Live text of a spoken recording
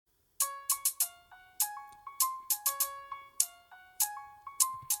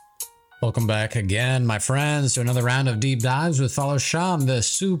Welcome back again, my friends, to another round of deep dives with Father Sean, the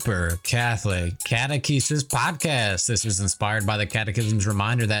Super Catholic Catechesis Podcast. This is inspired by the Catechism's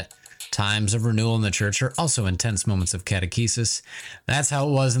reminder that times of renewal in the church are also intense moments of catechesis. That's how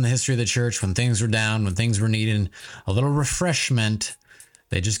it was in the history of the church when things were down, when things were needing a little refreshment.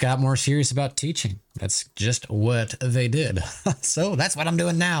 They just got more serious about teaching. That's just what they did. So that's what I'm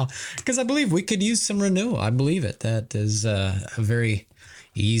doing now, because I believe we could use some renewal. I believe it. That is a very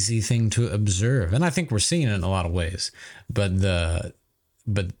easy thing to observe, and I think we're seeing it in a lot of ways. But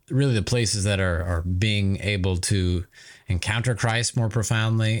really the places that are being able to encounter Christ more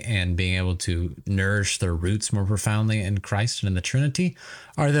profoundly and being able to nourish their roots more profoundly in Christ and in the Trinity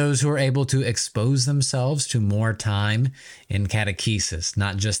are those who are able to expose themselves to more time in catechesis,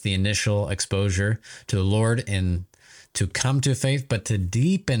 not just the initial exposure to the Lord and to come to faith, but to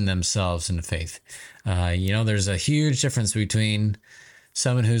deepen themselves in faith. There's a huge difference between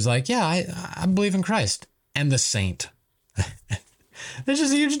someone who's like, yeah, I believe in Christ, and the saint. There's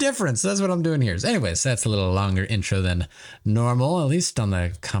just a huge difference. That's what I'm doing here. So anyways, that's a little longer intro than normal, at least on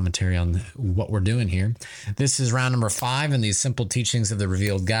the commentary on what we're doing here. This is round number 5 in these simple teachings of the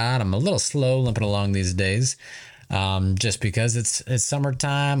revealed God. I'm a little slow limping along these days, just because it's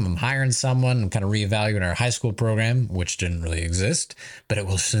summertime. I'm hiring someone. I'm kind of reevaluating our high school program, which didn't really exist, but it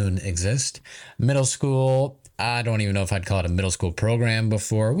will soon exist. Middle school, I don't even know if I'd call it a middle school program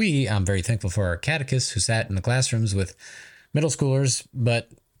before. I'm very thankful for our catechists who sat in the classrooms with middle schoolers, but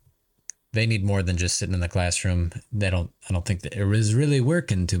they need more than just sitting in the classroom. I don't think that it was really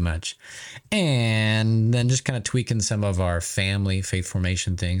working too much. And then just kind of tweaking some of our family faith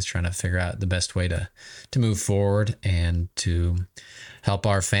formation things, trying to figure out the best way to move forward and to help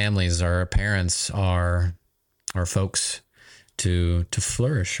our families, our parents, our folks to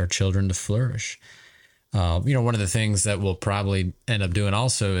flourish, our children to flourish. One of the things that we'll probably end up doing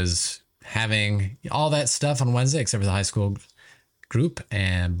also is having all that stuff on Wednesday, except for the high school group,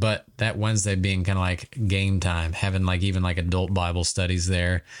 but that Wednesday being kind of like game time, having even adult Bible studies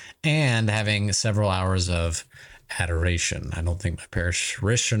there, and having several hours of adoration. I don't think my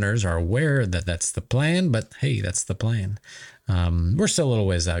parishioners are aware that that's the plan, but hey, that's the plan. We're still a little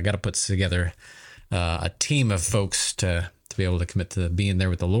ways out. Got to put together a team of folks to be able to commit to being there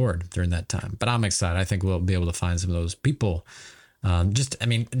with the Lord during that time. But I'm excited. I think we'll be able to find some of those people. Just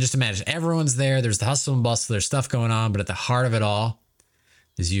imagine everyone's there. There's the hustle and bustle. There's stuff going on, but at the heart of it all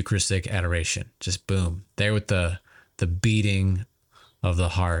is Eucharistic adoration. Just boom, there with the beating of the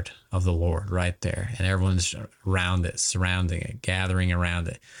heart of the Lord right there. And everyone's around it, surrounding it, gathering around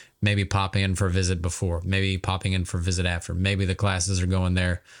it. Maybe popping in for a visit before, maybe popping in for a visit after. Maybe the classes are going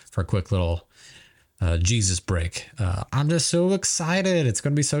there for a quick little Jesus break. I'm just so excited. It's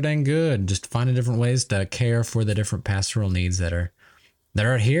going to be so dang good. Just finding different ways to care for the different pastoral needs that are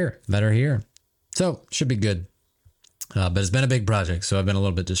here. So should be good. But it's been a big project, so I've been a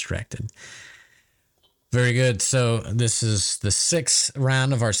little bit distracted. Very good. So this is the 6th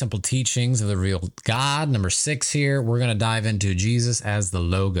round of our simple teachings of the real God. Number 6 here, we're going to dive into Jesus as the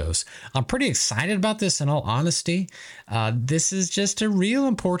Logos. I'm pretty excited about this, in all honesty. This is just a real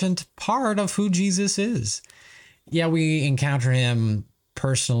important part of who Jesus is. Yeah, we encounter him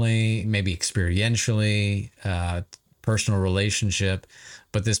personally, maybe experientially, personal relationship,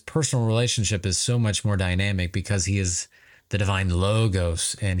 but this personal relationship is so much more dynamic because he is the divine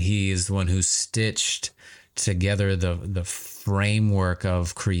Logos, and he is the one who stitched together the framework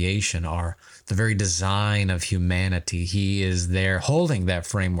of creation, or the very design of humanity. He is there holding that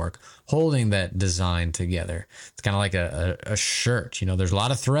framework, holding that design together. It's kind of like a shirt. There's a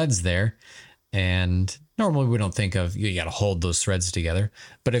lot of threads there, and normally we don't think of you got to hold those threads together.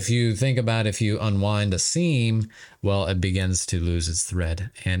 But if you think about if you unwind a seam, well, it begins to lose its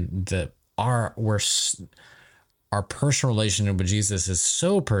thread. And our personal relationship with Jesus is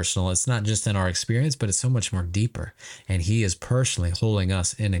so personal. It's not just in our experience, but it's so much more deeper. And he is personally holding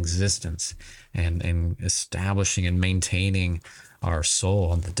us in existence and establishing and maintaining our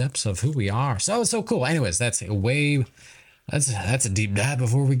soul in the depths of who we are. So cool. Anyways, that's a deep dive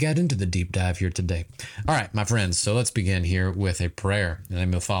before we get into the deep dive here today. All right, my friends. So let's begin here with a prayer. In the name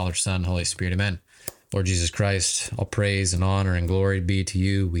of the Father, Son, Holy Spirit. Amen. Lord Jesus Christ, all praise and honor and glory be to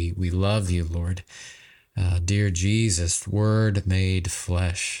you. We love you, Lord. Dear Jesus, Word made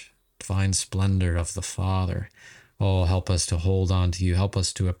flesh, divine splendor of the Father. Oh, help us to hold on to you. Help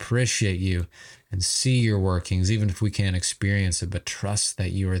us to appreciate you and see your workings, even if we can't experience it, but trust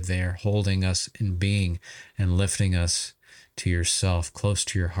that you are there, holding us in being and lifting us to yourself, close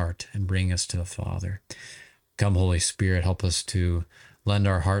to your heart, and bring us to the Father. Come, Holy Spirit, help us to lend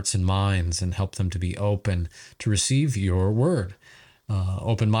our hearts and minds and help them to be open to receive your word.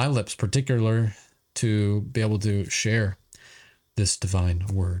 open my lips, particular to be able to share this divine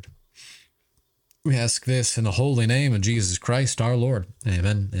word. We ask this in the holy name of Jesus Christ, our Lord.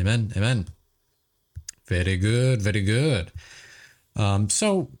 Amen, amen, amen. Very good, very good.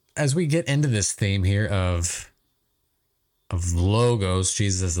 So as we get into this theme here of logos,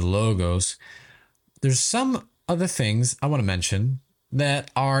 Jesus as the logos, there's some other things I want to mention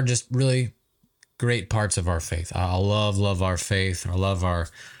that are just really great parts of our faith. I love our faith. I love our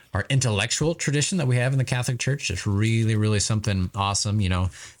intellectual tradition that we have in the Catholic Church. It's really, really something awesome. You know,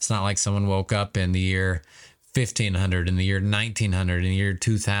 it's not like someone woke up in the year 1500, in the year 1900, in the year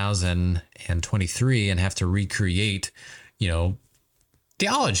 2023 and have to recreate,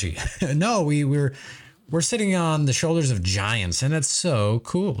 theology. No, we're sitting on the shoulders of giants, and that's so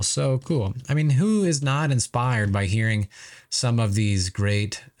cool, so cool. I mean, who is not inspired by hearing some of these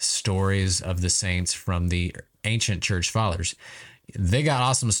great stories of the saints from the ancient church fathers? They got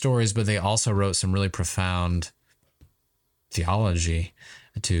awesome stories, but they also wrote some really profound theology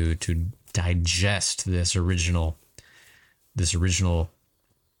to digest this original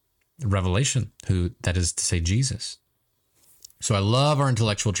revelation, that is to say, Jesus. So I love our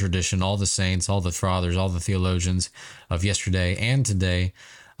intellectual tradition, all the saints, all the fathers, all the theologians of yesterday and today.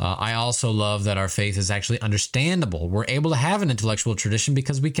 I also love that our faith is actually understandable. We're able to have an intellectual tradition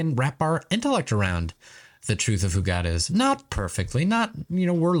because we can wrap our intellect around the truth of who God is. Not perfectly,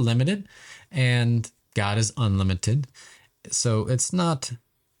 we're limited and God is unlimited. So it's not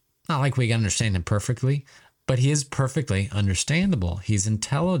like we can understand him perfectly, but he is perfectly understandable. He's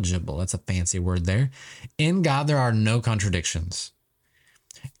intelligible. That's a fancy word there. In God, there are no contradictions.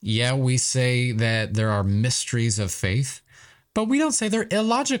 Yeah, we say that there are mysteries of faith, but we don't say they're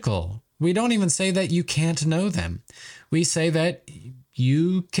illogical. We don't even say that you can't know them. We say that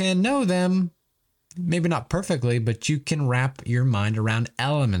you can know them, maybe not perfectly, but you can wrap your mind around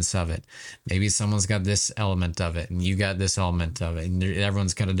elements of it. Maybe someone's got this element of it, and you got this element of it, and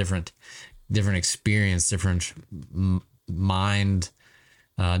everyone's got a different experience, different mind,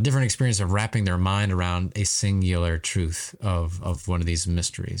 different experience of wrapping their mind around a singular truth of one of these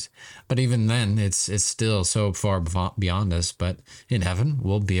mysteries. But even then, it's still so far beyond us. But in heaven,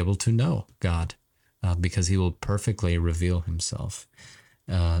 we'll be able to know God because he will perfectly reveal himself.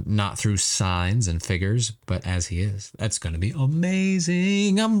 Not through signs and figures, but as he is. That's going to be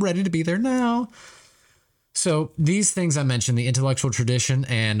amazing. I'm ready to be there now. So these things I mentioned, the intellectual tradition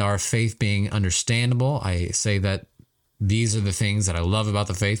and our faith being understandable, I say that these are the things that I love about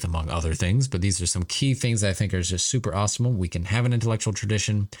the faith, among other things, but these are some key things that I think are just super awesome. We can have an intellectual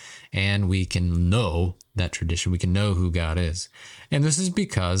tradition and we can know that tradition. We can know who God is. And this is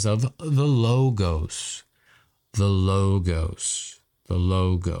because of the logos. The logos. The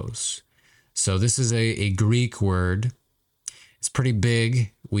logos. So this is a Greek word. It's pretty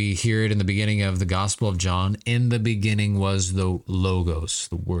big. We hear it in the beginning of the Gospel of John. In the beginning was the Logos,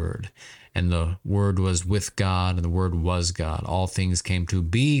 the Word. And the Word was with God, and the Word was God. All things came to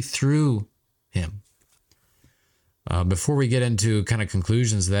be through him. Before we get into kind of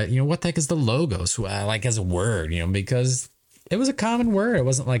conclusions that, what the heck is the Logos? Like as a word, because it was a common word. It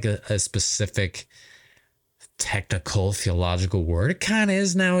wasn't like a specific technical theological word. It kind of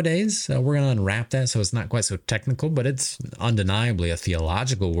is nowadays. We're going to unwrap that so it's not quite so technical, but it's undeniably a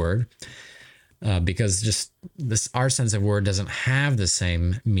theological word because just our sense of word doesn't have the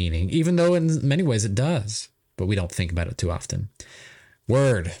same meaning, even though in many ways it does, but we don't think about it too often.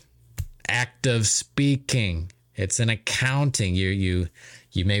 Word, act of speaking. It's an accounting. You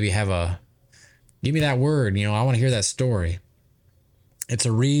maybe have give me that word. I want to hear that story. It's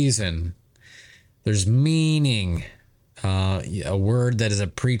a reason. There's meaning, a word that is a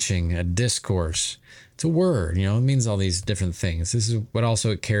preaching, a discourse. It's a word, it means all these different things. This is what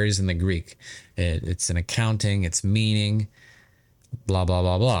also it carries in the Greek. It's an accounting, it's meaning, blah, blah,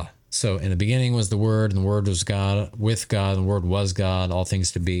 blah, blah. So in the beginning was the Word, and the Word was God, with God, and the Word was God. All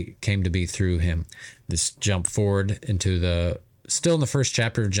things came to be through him. This jump forward into still in the first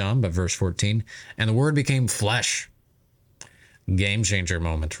chapter of John, but verse 14. And the Word became flesh. Game changer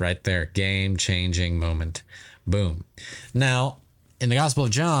moment right there. Game changing moment. Boom. Now, in the Gospel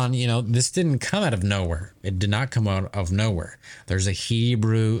of John, this didn't come out of nowhere. It did not come out of nowhere. There's a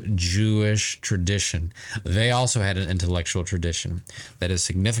Hebrew Jewish tradition. They also had an intellectual tradition that is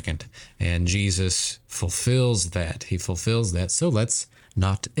significant. And Jesus fulfills that. He fulfills that. So let's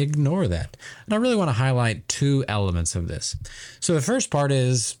not ignore that. And I really want to highlight two elements of this. So the first part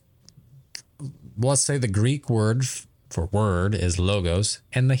is, let's say the Greek word for word is logos,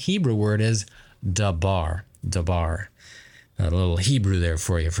 and the Hebrew word is dabar. Dabar. A little Hebrew there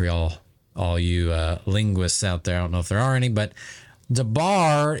for you, for all you linguists out there. I don't know if there are any, but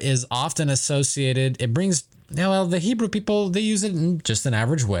Dabar is often associated, it brings, well, the Hebrew people, they use it in just an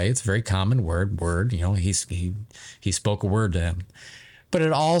average way. It's a very common word, he spoke a word to him. But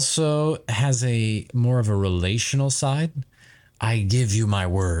it also has a more of a relational side. I give you my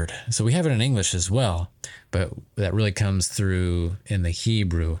word. So we have it in English as well, but that really comes through in the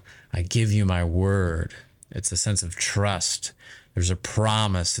Hebrew. I give you my word. It's a sense of trust. There's a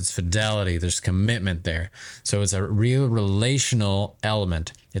promise. It's fidelity. There's commitment there. So it's a real relational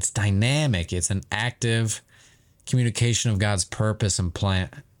element. It's dynamic. It's an active communication of God's purpose and plan.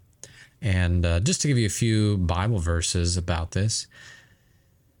 And just to give you a few Bible verses about this,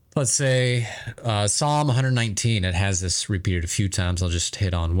 let's say Psalm 119, it has this repeated a few times. I'll just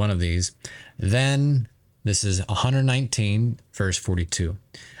hit on one of these. Then, this is 119, verse 42.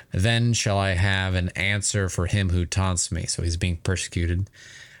 Then shall I have an answer for him who taunts me. So he's being persecuted.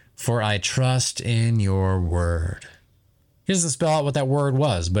 For I trust in your word. He doesn't spell out what that word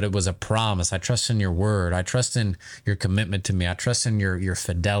was, but it was a promise. I trust in your word. I trust in your commitment to me. I trust in your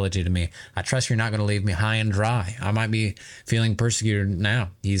fidelity to me. I trust you're not going to leave me high and dry. I might be feeling persecuted now.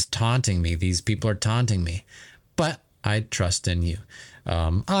 He's taunting me. These people are taunting me, but I trust in you.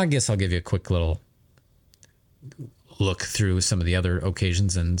 I guess I'll give you a quick little look through some of the other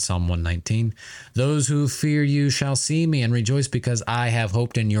occasions in Psalm 119. Those who fear you shall see me and rejoice because I have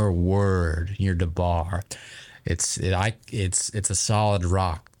hoped in your word, your debar. It's a solid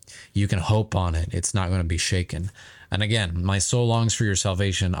rock. You can hope on it. It's not going to be shaken. And again, my soul longs for your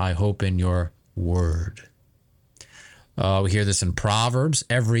salvation. I hope in your word. We hear this in Proverbs.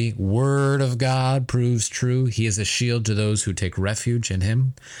 Every word of God proves true. He is a shield to those who take refuge in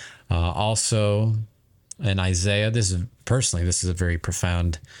him. Also in Isaiah, this is a very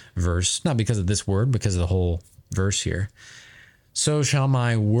profound verse, not because of this word, because of the whole verse here. So shall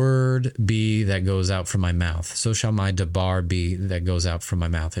my word be that goes out from my mouth. So shall my debar be that goes out from my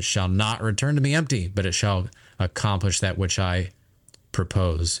mouth. It shall not return to me empty, but it shall accomplish that which I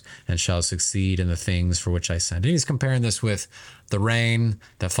propose and shall succeed in the things for which I send. And he's comparing this with the rain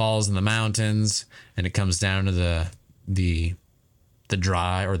that falls in the mountains and it comes down to the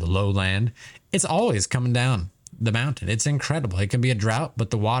dry or the lowland. It's always coming down the mountain. It's incredible. It can be a drought, but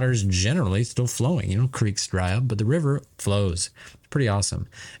the water's generally still flowing. Creeks dry up, but the river flows. It's pretty awesome.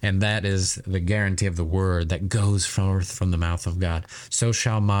 And that is the guarantee of the word that goes forth from the mouth of God. So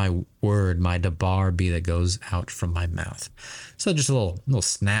shall my word, my debar be that goes out from my mouth. So just a little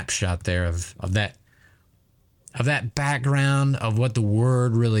snapshot there of that background of what the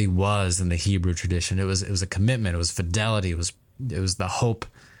word really was in the Hebrew tradition. It was a commitment. It was fidelity. It was the hope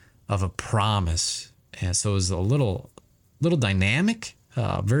of a promise. And so it was a little dynamic,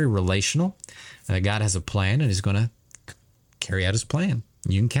 very relational. And God has a plan and he's going to carry out his plan.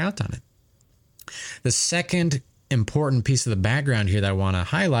 You can count on it. The second important piece of the background here that I want to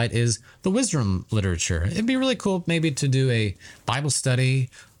highlight is the wisdom literature. It'd be really cool maybe to do a Bible study,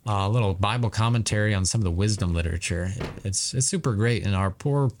 a little Bible commentary on some of the wisdom literature. It's super great. And our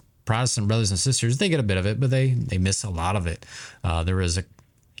poor Protestant brothers and sisters, they get a bit of it, but they miss a lot of it. There is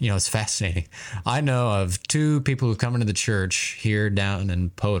it's fascinating. I know of two people who come into the church here down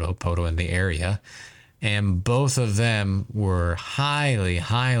in Poto in the area, and both of them were highly,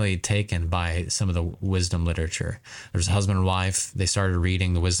 highly taken by some of the wisdom literature. There's a husband and wife. They started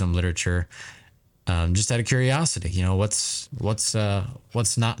reading the wisdom literature just out of curiosity. What's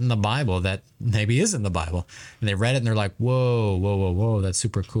not in the Bible that maybe is in the Bible? And they read it and they're like, whoa, that's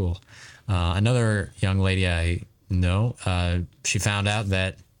super cool. Another young lady I know, she found out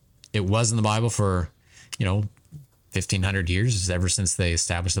that it was in the Bible for, 1,500 years, ever since they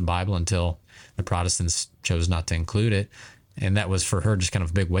established the Bible until the Protestants chose not to include it. And that was for her just kind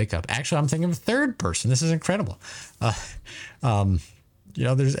of a big wake up. Actually, I'm thinking of a third person. This is incredible. It's a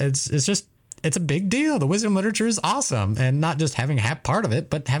big deal. The wisdom literature is awesome. And not just having half part of it,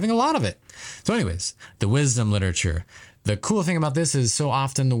 but having a lot of it. So anyways, the wisdom literature. The cool thing about this is so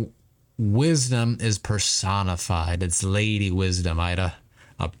often the wisdom is personified. It's Lady Wisdom. I had a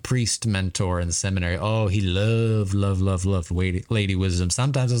priest mentor in the seminary. Oh, he loved Lady Wisdom.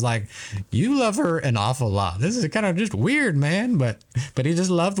 Sometimes it's like, you love her an awful lot. This is kind of just weird, man. But he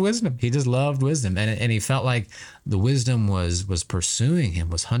just loved wisdom. He just loved wisdom. And he felt like the wisdom was pursuing him,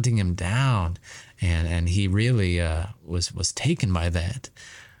 was hunting him down. And he really was taken by that.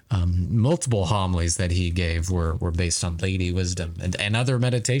 Multiple homilies that he gave were based on Lady Wisdom and other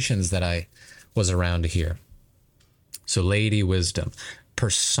meditations that I was around to hear. So Lady Wisdom,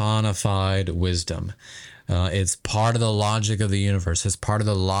 personified wisdom. It's part of the logic of the universe. It's part of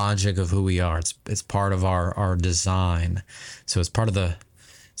the logic of who we are. It's part of our design. So it's part of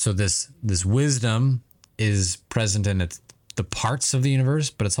this wisdom is present in the the parts of the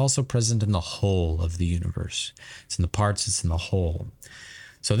universe, but it's also present in the whole of the universe. It's in the parts, it's in the whole.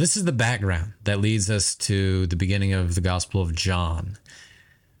 So this is the background that leads us to the beginning of the Gospel of John.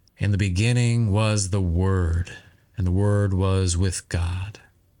 In the beginning was the Word, and the Word was with God,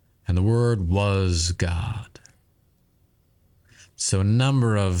 and the Word was God. So a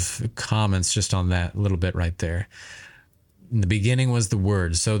number of comments just on that little bit right there. In the beginning was the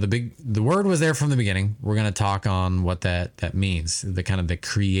Word. So the Word was there from the beginning. We're going to talk on what that means, the kind of the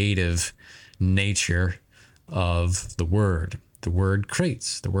creative nature of the Word. The Word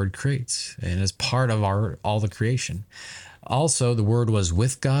creates. The Word creates, and is part of all the creation. Also, the Word was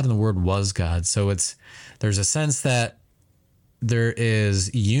with God, and the Word was God. So there's a sense that there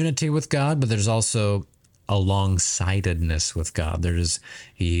is unity with God, but there's also along-sidedness with God.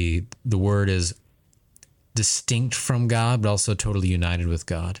 The Word is distinct from God, but also totally united with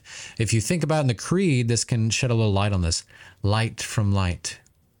God. If you think about it in the Creed, this can shed a little light on this. Light from light.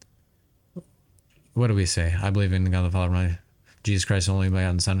 What do we say? I believe in God the Father, my Jesus Christ, only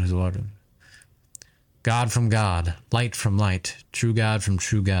begotten Son, who's the Lord. God from God, light from light, true God from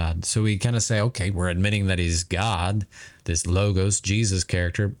true God. So we kind of say, okay, we're admitting that he's God, this Logos, Jesus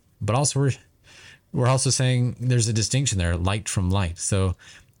character, but also we're also saying there's a distinction there, light from light. So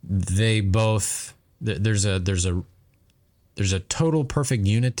they both, there's a total perfect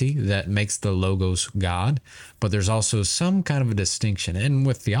unity that makes the Logos God, but there's also some kind of a distinction. And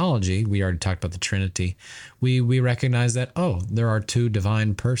with theology, we already talked about the Trinity. We recognize that, there are two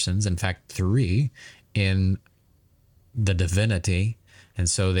divine persons, in fact, three in the divinity. And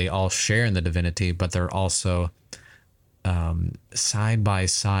so they all share in the divinity, but they're also side by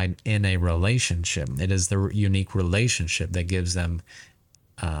side in a relationship. It is the unique relationship that gives them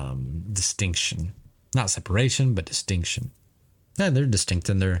distinction. Not separation, but distinction. Yeah, they're distinct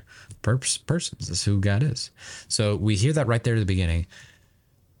in their persons. That's who God is. So we hear that right there at the beginning.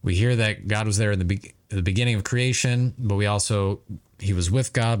 We hear that God was there in the beginning of creation, but he was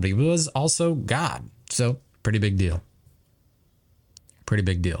with God, but he was also God. So pretty big deal. Pretty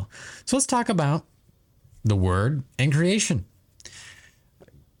big deal. So let's talk about the Word and creation.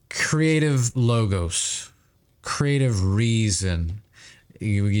 Creative Logos, creative reason.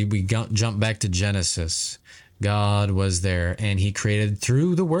 We jump back to Genesis. God was there and he created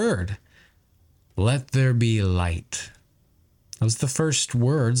through the Word. Let there be light. That was the first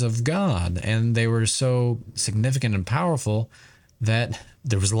words of God, and they were so significant and powerful that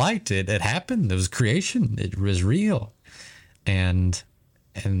there was light. It happened. There was creation. It was real. And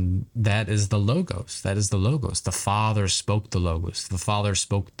that is the Logos. That is the Logos. The Father spoke the Logos. The Father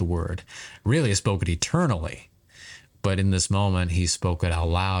spoke the Word. Really, he spoke it eternally. But in this moment, he spoke it out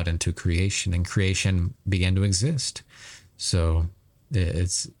loud into creation, and creation began to exist. So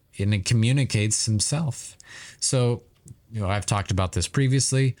it communicates himself. So, I've talked about this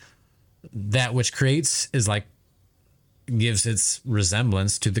previously. That which creates gives its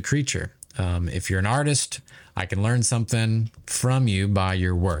resemblance to the creature. If you're an artist, I can learn something from you by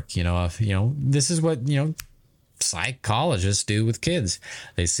your work. This is what, psychologists do with kids.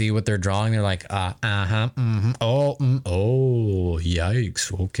 They see what they're drawing. They're like, yikes.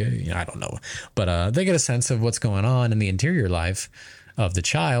 Okay. I don't know. But they get a sense of what's going on in the interior life of the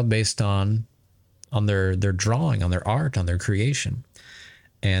child based on their drawing, on their art, on their creation.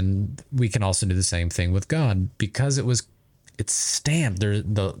 And we can also do the same thing with God because it's stamped.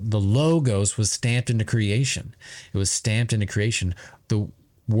 The Logos was stamped into creation. It was stamped into creation. The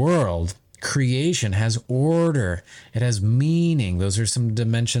world, creation, has order. It has meaning. Those are some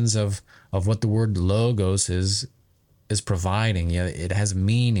dimensions of what the word Logos is providing. It has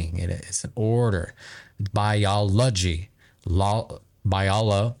meaning. It's an order. Biology.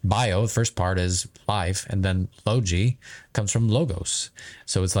 Bio, the first part is life, and then logi comes from Logos.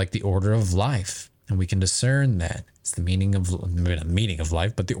 So it's like the order of life, and we can discern that. It's the meaning of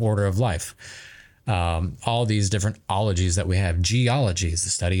life, but the order of life. All these different ologies that we have. Geology is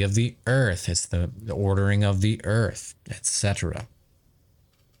the study of the earth. It's the ordering of the earth, etc.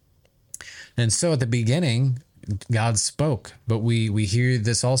 And so at the beginning, God spoke, but we hear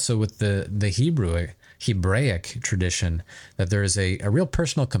this also with the Hebraic tradition, that there is a real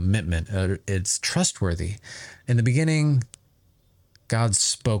personal commitment. It's trustworthy. In the beginning, God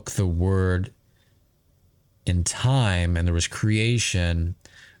spoke the word in time, and there was creation,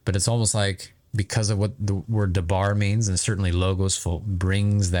 but it's almost like, because of what the word debar means, and certainly Logos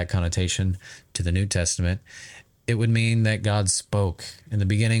brings that connotation to the New Testament, it would mean that God spoke. In the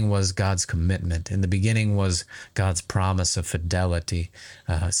beginning was God's commitment. In the beginning was God's promise of fidelity,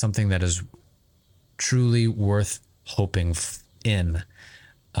 something that is truly worth hoping in.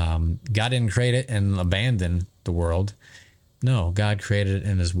 God didn't create it and abandon the world. No, God created it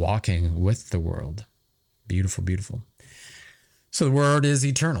and is walking with the world. Beautiful, beautiful. So the Word is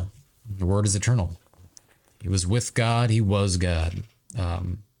eternal. The Word is eternal. He was with God. He was God.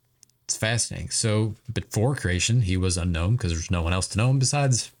 It's fascinating. So before creation, he was unknown because there's no one else to know him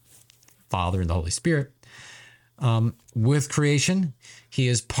besides Father and the Holy Spirit. With creation, he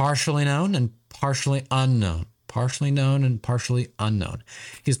is partially known and partially unknown. Partially known and partially unknown.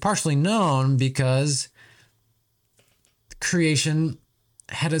 He's partially known because creation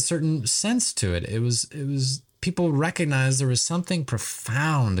had a certain sense to it. It was people recognized there was something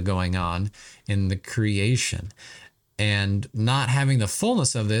profound going on in the creation. And not having the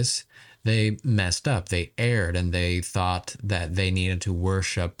fullness of this, they messed up. They erred, and they thought that they needed to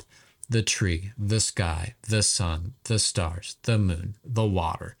worship the tree, the sky, the sun, the stars, the moon, the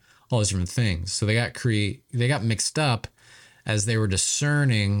water, all these different things. So they got mixed up as they were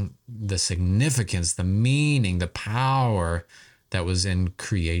discerning the significance, the meaning, the power that was in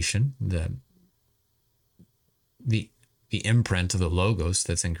creation, the imprint of the logos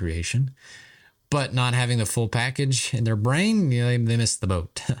that's in creation, but not having the full package in their brain, they missed the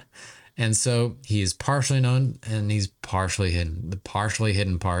boat. And so he is partially known and he's partially hidden. The partially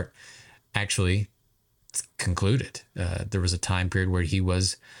hidden part actually concluded. There was a time period where he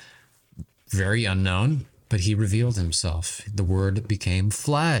was very unknown, but he revealed himself. The Word became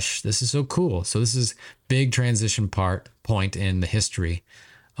flesh. This is so cool. So this is big transition point in the history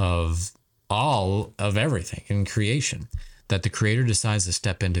of all of everything in creation, that the Creator decides to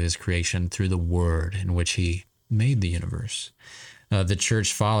step into his creation through the Word in which he made the universe. The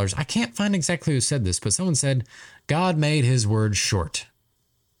church fathers, I can't find exactly who said this, but someone said, God made his word short.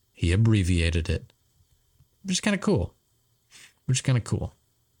 He abbreviated it. Which is kind of cool.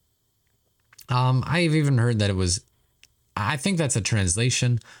 I've even heard that I think that's a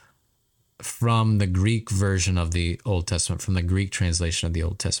translation from the Greek version of the Old Testament, from the Greek translation of the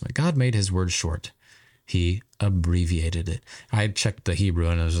Old Testament. God made his word short. He abbreviated it. I checked the Hebrew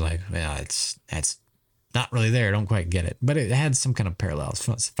and I was like, yeah, it's not really there. I don't quite get it. But it had some kind of parallels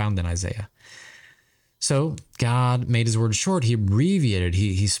found in Isaiah. So God made his word short. He abbreviated.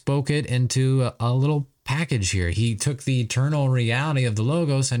 He spoke it into a little package here. He took the eternal reality of the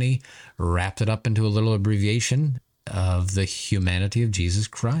Logos and he wrapped it up into a little abbreviation of the humanity of Jesus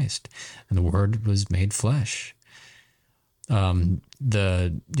Christ. And the Word was made flesh. John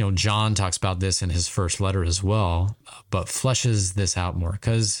talks about this in his first letter as well, but fleshes this out more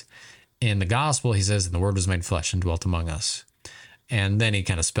because in the gospel, he says, and the Word was made flesh and dwelt among us. And then he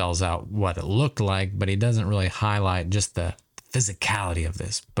kind of spells out what it looked like, but he doesn't really highlight just the physicality of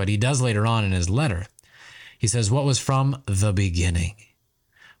this. But he does later on in his letter. He says, what was from the beginning,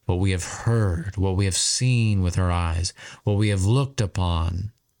 what we have heard, what we have seen with our eyes, what we have looked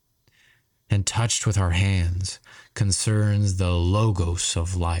upon and touched with our hands, concerns the Logos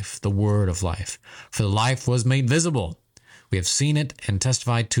of life, the Word of life. For the life was made visible. We have seen it and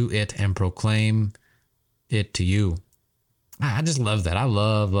testified to it and proclaim it to you. I just love that. I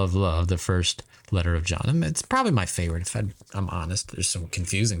love the first letter of John. And it's probably my favorite, if I'm honest. There's some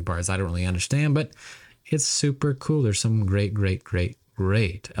confusing parts I don't really understand, but it's super cool. There's some great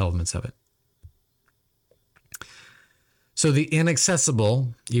elements of it. So the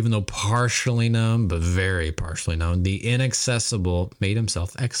inaccessible, even though partially known, but very partially known, the inaccessible made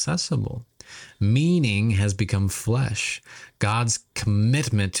himself accessible. Meaning has become flesh. God's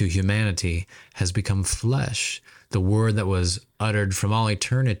commitment to humanity has become flesh. The Word that was uttered from all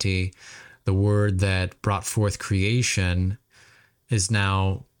eternity, the Word that brought forth creation, is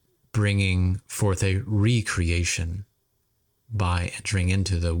now bringing forth a recreation by entering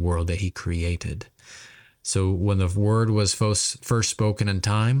into the world that he created. So when the Word was first spoken in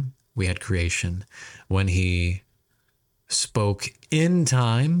time, we had creation. When he spoke in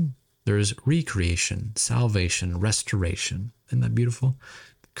time, there's recreation, salvation, restoration. Isn't that beautiful?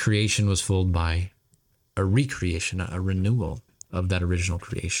 Creation was fooled by a recreation, a renewal of that original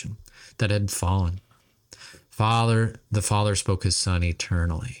creation that had fallen. The Father spoke his Son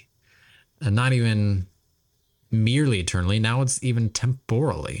eternally. And not even merely eternally, now it's even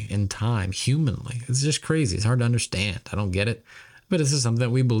temporally, in time, humanly. It's just crazy. It's hard to understand. I don't get it. But this is something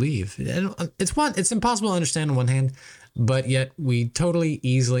that we believe. It's impossible to understand on one hand, but yet we totally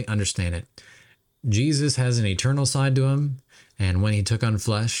easily understand it. Jesus has an eternal side to him, and when he took on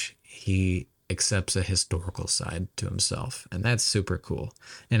flesh, he accepts a historical side to himself, and that's super cool.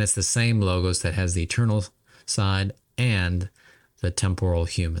 And it's the same Logos that has the eternal side and the temporal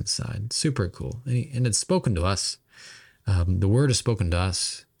human side. Super cool. And it's spoken to us. The Word is spoken to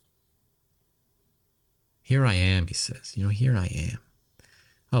us. Here I am, he says. Here I am.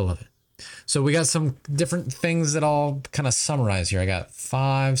 I love it. So we got some different things that I'll kind of summarize here. I got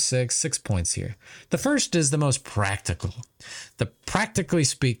 6 points here. The first is the most practical. The practically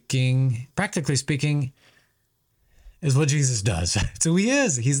speaking is what Jesus does. It's who he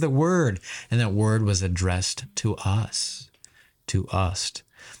is. He's the Word. And that Word was addressed to us. To us.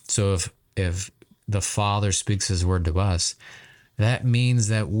 So if the Father speaks his word to us, that means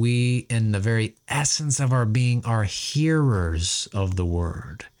that we, in the very essence of our being, are hearers of the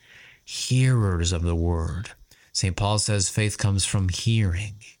word. Hearers of the word. St. Paul says faith comes from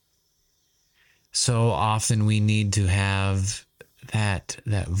hearing. So often we need to have that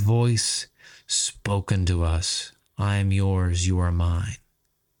voice spoken to us. I am yours, you are mine.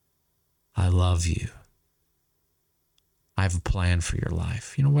 I love you. I have a plan for your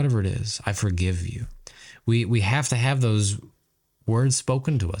life. Whatever it is, I forgive you. We have to have those words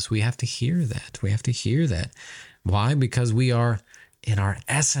spoken to us. We have to hear that. Why? Because we are in our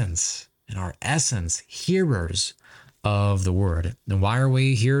essence, hearers of the word. And why are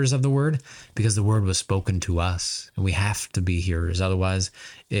we hearers of the word? Because the word was spoken to us, and we have to be hearers. Otherwise,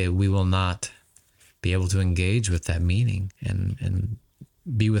 we will not be able to engage with that meaning and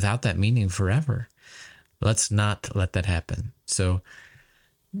be without that meaning forever. Let's not let that happen. So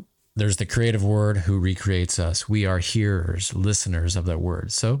there's the creative word who recreates us. We are hearers, listeners of that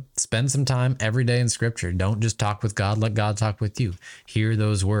word. So spend some time every day in scripture. Don't just talk with God. Let God talk with you. Hear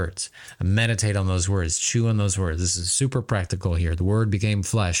those words. Meditate on those words. Chew on those words. This is super practical here. The word became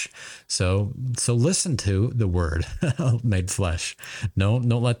flesh. So listen to the word made flesh. Don't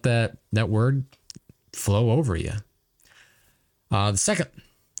let that word flow over you. The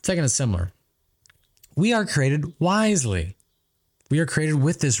second is similar. We are created wisely. We are created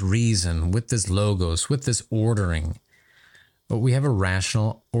with this reason, with this logos, with this ordering. But we have a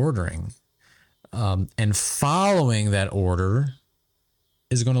rational ordering. And following that order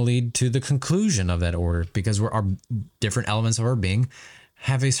is going to lead to the conclusion of that order, because our different elements of our being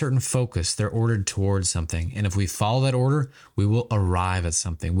have a certain focus. They're ordered towards something. And if we follow that order, we will arrive at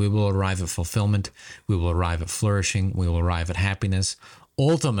something. We will arrive at fulfillment. We will arrive at flourishing. We will arrive at happiness.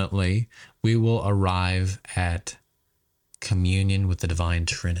 Ultimately, we will arrive at communion with the divine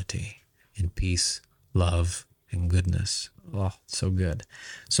Trinity in peace, love, and goodness. Oh, so good.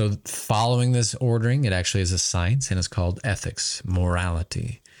 So following this ordering, it actually is a science, and it's called ethics,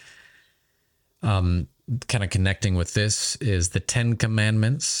 morality. Kind of connecting with this is the 10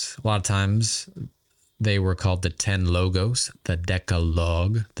 Commandments. A lot of times they were called the 10 Logos, the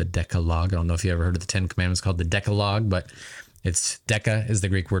Decalogue. I don't know if you ever heard of the 10 Commandments called the Decalogue, but it's deca is the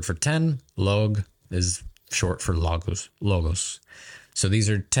Greek word for 10. Log is short for logos. So these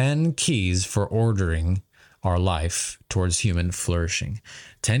are 10 keys for ordering our life towards human flourishing.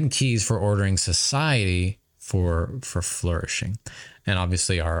 10 keys for ordering society for flourishing. And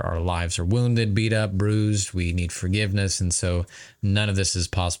obviously our lives are wounded, beat up, bruised. We need forgiveness. And so none of this is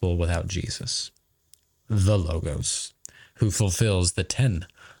possible without Jesus, the Logos, who fulfills the 10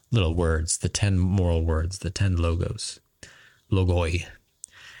 little words, the 10 moral words, the 10 Logos. Logoi.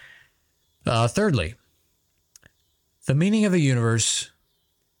 Thirdly, the meaning of the universe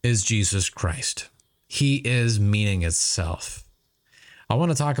is Jesus Christ. He is meaning itself. I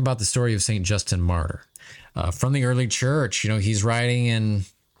want to talk about the story of St. Justin Martyr. From the early church, he's writing in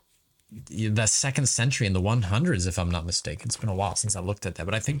the 2nd century, in the 100s, if I'm not mistaken. It's been a while since I looked at that,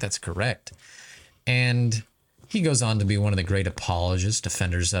 but I think that's correct. And he goes on to be one of the great apologists,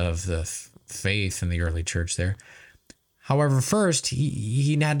 defenders of the faith in the early church there. However, first,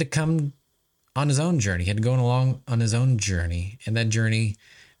 he had to come on his own journey. He had to go along on his own journey. And that journey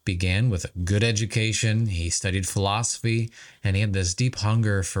began with a good education. He studied philosophy, and he had this deep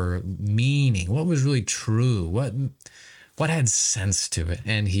hunger for meaning. What was really true? What had sense to it?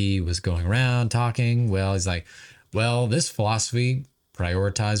 And he was going around talking. Well, he's like, this philosophy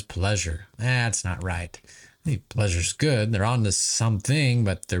prioritized pleasure. That's not right. Pleasure's good. They're on to something,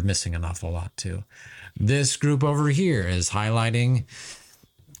 but they're missing an awful lot too. This group over here is highlighting,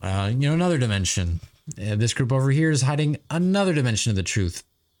 another dimension. This group over here is hiding another dimension of the truth,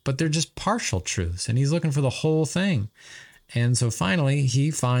 but they're just partial truths, and he's looking for the whole thing. And so finally, he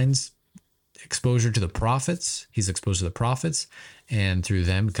finds exposure to the prophets. He's exposed to the prophets, and through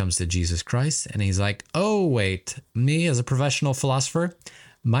them comes to Jesus Christ. And he's like, oh, wait, me as a professional philosopher,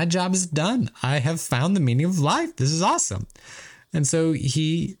 my job is done. I have found the meaning of life. This is awesome. And so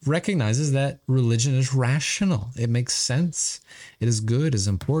he recognizes that religion is rational. It makes sense. It is good, it is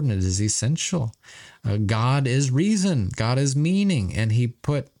important, it is essential. God is reason, God is meaning, and he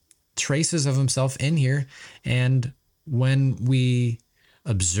put traces of himself in here. And when we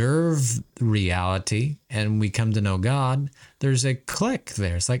observe reality and we come to know God, there's a click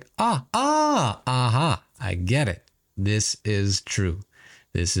there. It's like, I get it. This is true.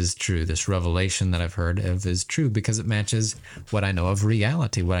 This is true. This revelation that I've heard of is true because it matches what I know of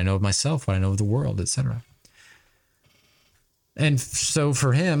reality, what I know of myself, what I know of the world, etc. And so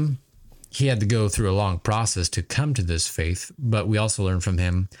for him, he had to go through a long process to come to this faith, but we also learn from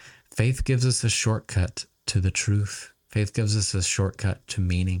him, faith gives us a shortcut to the truth. Faith gives us a shortcut to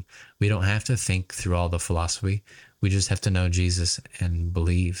meaning. We don't have to think through all the philosophy. We just have to know Jesus and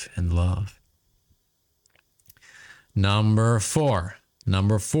believe and love. Number four.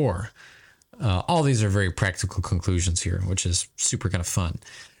 All these are very practical conclusions here, which is super kind of fun.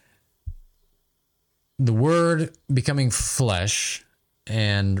 The word becoming flesh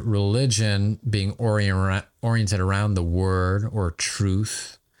and religion being oriented around the word or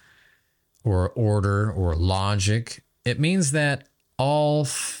truth or order or logic, it means that all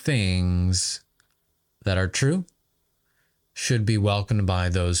things that are true should be welcomed by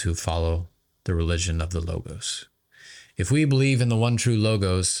those who follow the religion of the Logos. If we believe in the one true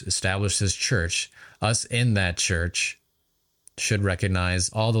Logos established as church, us in that church should recognize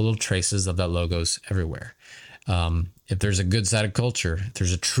all the little traces of that Logos everywhere. If there's a good side of culture, if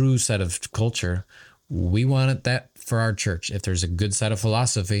there's a true set of culture, we want that for our church. If there's a good side of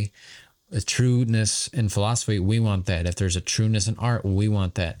philosophy, a trueness in philosophy, we want that. If there's a trueness in art, we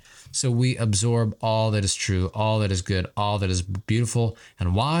want that. So we absorb all that is true, all that is good, all that is beautiful.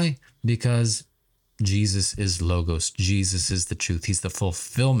 And why? Because Jesus is Logos. Jesus is the truth. He's the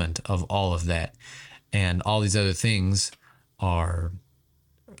fulfillment of all of that. And all these other things are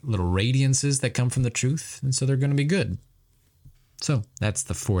little radiances that come from the truth. And so they're going to be good. So that's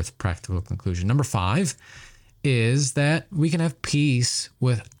the fourth practical conclusion. Number 5 is that we can have peace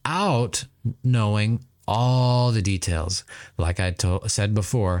without knowing all the details. Like I said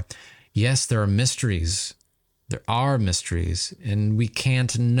before, yes, there are mysteries. There are mysteries, and we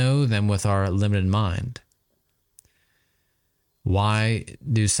can't know them with our limited mind. Why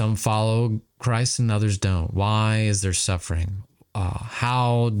do some follow Christ and others don't? Why is there suffering?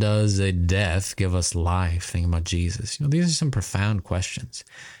 How does a death give us life? Thinking about Jesus. These are some profound questions,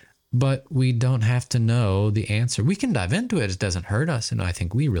 but we don't have to know the answer. We can dive into it. It doesn't hurt us, and I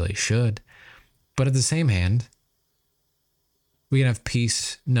think we really should. But at the same hand, we can have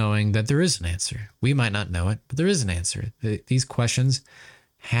peace knowing that there is an answer. We might not know it, but there is an answer. These questions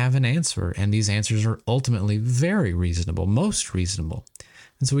have an answer, and these answers are ultimately very reasonable, most reasonable.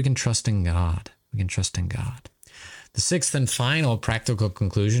 And so we can trust in God. We can trust in God. The sixth and final practical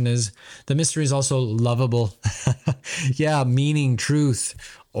conclusion is the mystery is also lovable. Yeah, meaning, truth,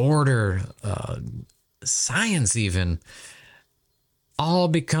 order, science even, all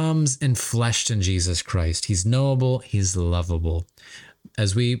becomes enfleshed in Jesus Christ. He's knowable, he's lovable.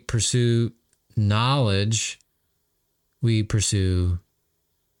 As we pursue knowledge, we pursue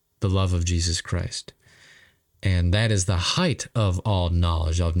the love of Jesus Christ. And that is the height of all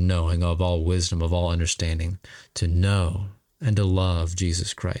knowledge, of knowing, of all wisdom, of all understanding, to know and to love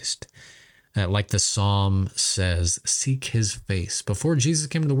Jesus Christ. Like the psalm says, seek his face. Before Jesus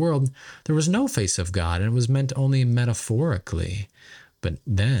came to the world, there was no face of God, and it was meant only metaphorically. But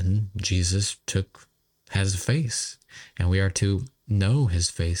then Jesus has a face, and we are to know his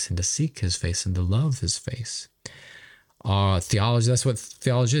face and to seek his face and to love his face. Theology, that's what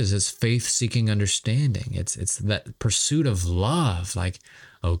theology is. It's faith-seeking understanding. It's that pursuit of love. Like,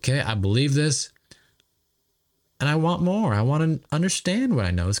 okay, I believe this, and I want more. I want to understand what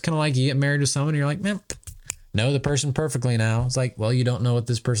I know. It's kind of like you get married to someone, and you're like, man, know the person perfectly now. It's like, well, you don't know what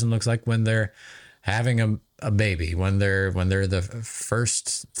this person looks like when they're having a baby, when they're the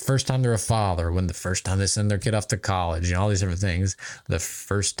first time they're a father, when the first time they send their kid off to college, all these different things, the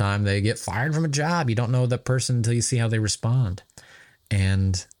first time they get fired from a job. You don't know that person until you see how they respond.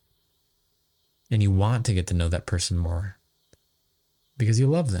 And you want to get to know that person more because you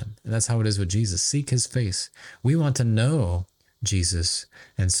love them. And that's how it is with Jesus. Seek his face. We want to know Jesus.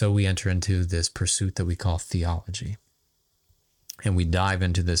 And so we enter into this pursuit that we call theology. And we dive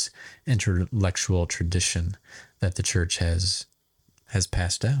into this intellectual tradition that the church has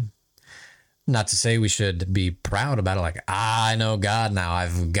passed down. Not to say we should be proud about it, like, I know God now.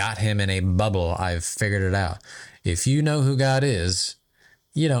 I've got him in a bubble. I've figured it out. If you know who God is,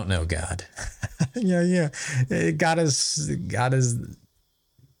 you don't know God. Yeah. God is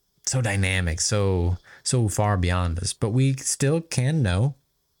so dynamic, so far beyond us. But we still can know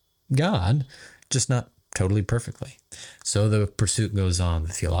God, just not totally perfectly. So the pursuit goes on,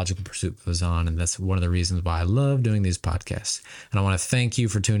 the theological pursuit goes on, and that's one of the reasons why I love doing these podcasts. And I want to thank you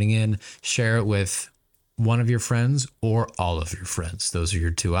for tuning in. Share it with one of your friends or all of your friends. Those are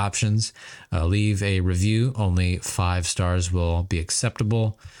your two options. Leave a review. Only 5 stars will be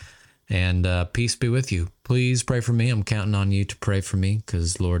acceptable. And peace be with you. Please pray for me. I'm counting on you to pray for me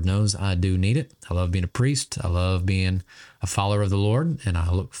because Lord knows I do need it. I love being a priest. I love being a follower of the Lord. And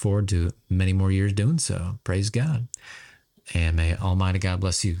I look forward to many more years doing so. Praise God. And may Almighty God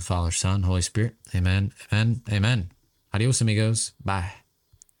bless you, Father, Son, Holy Spirit. Amen. Amen. Amen. Adios, amigos. Bye.